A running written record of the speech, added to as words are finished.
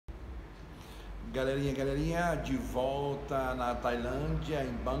Galerinha, de volta na Tailândia,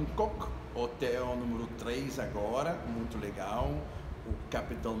 em Bangkok, hotel número 3 agora, muito legal, o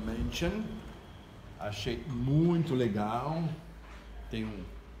Capital Mansion, achei muito legal, tem um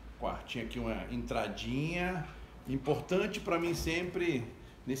quartinho aqui, uma entradinha, importante para mim sempre,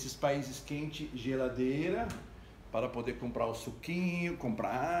 nesses países quentes, geladeira, para poder comprar o suquinho,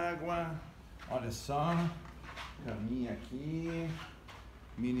 comprar água, olha só, caminha aqui,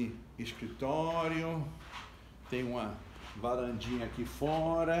 mini escritório, tem uma varandinha aqui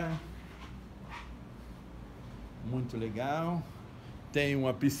fora, muito legal, tem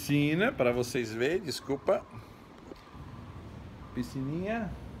uma piscina para vocês verem, desculpa,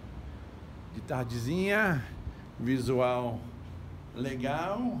 piscininha de tardezinha, visual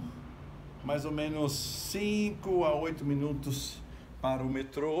legal, mais ou menos 5 a 8 minutos para o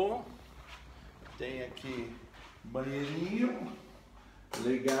metrô, tem aqui banheirinho,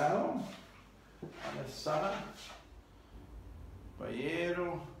 legal, olha só,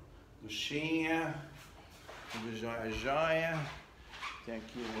 banheiro, duchinha, tudo jóia, tem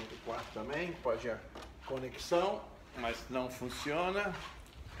aqui um outro quarto também, pode a conexão, mas não funciona,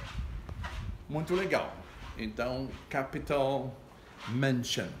 muito legal, então Capital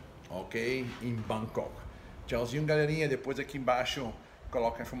Mansion, ok, em Bangkok. Tchauzinho galerinha, depois aqui embaixo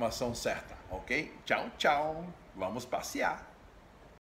coloca a informação certa, ok? Tchau, tchau, vamos passear!